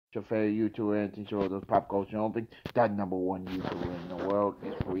Your favorite YouTuber and teacher of the pop culture open. That number one YouTuber in the world.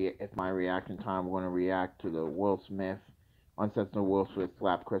 It's my reaction time. We're gonna react to the Will Smith, uncensored Will Smith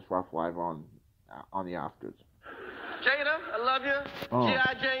slap Chris Rock live on the Oscars. Jada, I love you.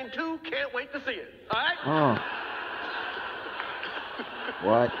 G.I. Jane 2, can't wait to see it. All right?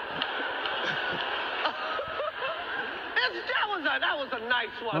 What? That was a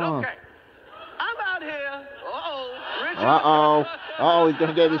nice one. Okay. I'm out here. Richard. He's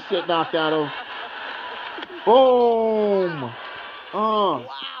gonna get his shit knocked out of him. Boom. Wow.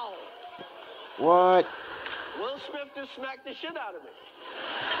 What? Will Smith just smacked the shit out of me.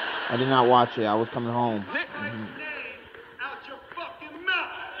 I did not watch it. I was coming home. Name out your fucking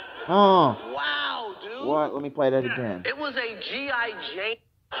mouth. Wow, dude. What? Let me play that again. It was a G.I. Jane.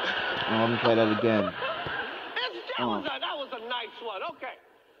 Let me play that again. That was a nice one. Okay.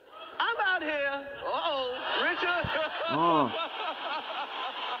 I'm out here. Richard.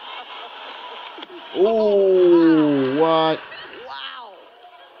 Ooh, what? Wow.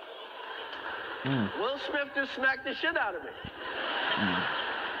 Will Smith just smacked the shit out of me.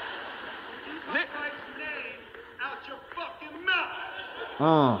 Name out your fucking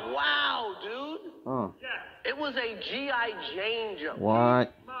mouth. Wow, dude. Yeah. It was a G.I. Jane jump.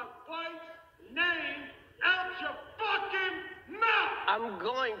 What? My wife's name out your fucking mouth. I'm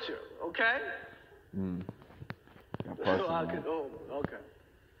going to, okay? Okay.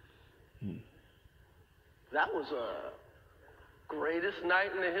 That was a greatest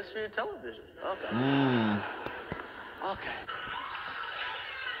night in the history of television. Okay. Okay.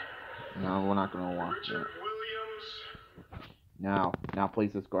 No, we're not gonna watch it. Now,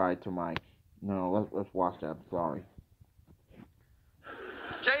 please subscribe to my. No, let's watch that. I'm sorry.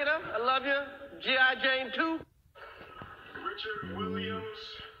 Jada, I love you. G.I. Jane 2. Richard Williams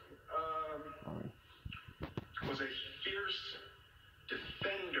was a fierce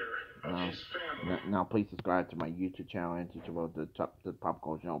defender of his family. Now, please subscribe to my YouTube channel and teacher about the pop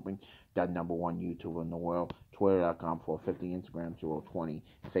culture open. That number one YouTuber in the world. Twitter.com/450, Instagram 2020,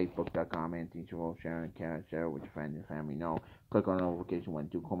 Facebook.com and teacher Sharon and share with your friends and family. No, click on the notification when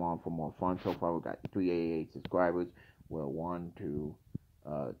do come on for more fun. So far, we got 388 subscribers. We're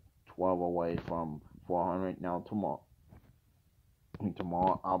 12 away from 400. Now tomorrow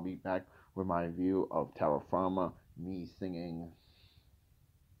I'll be back with my review of Terra Firma, me singing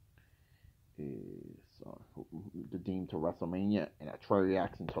the theme to WrestleMania, and a trailer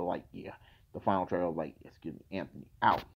reaction to Lightyear. The final trailer of Lightyear. Anthony out.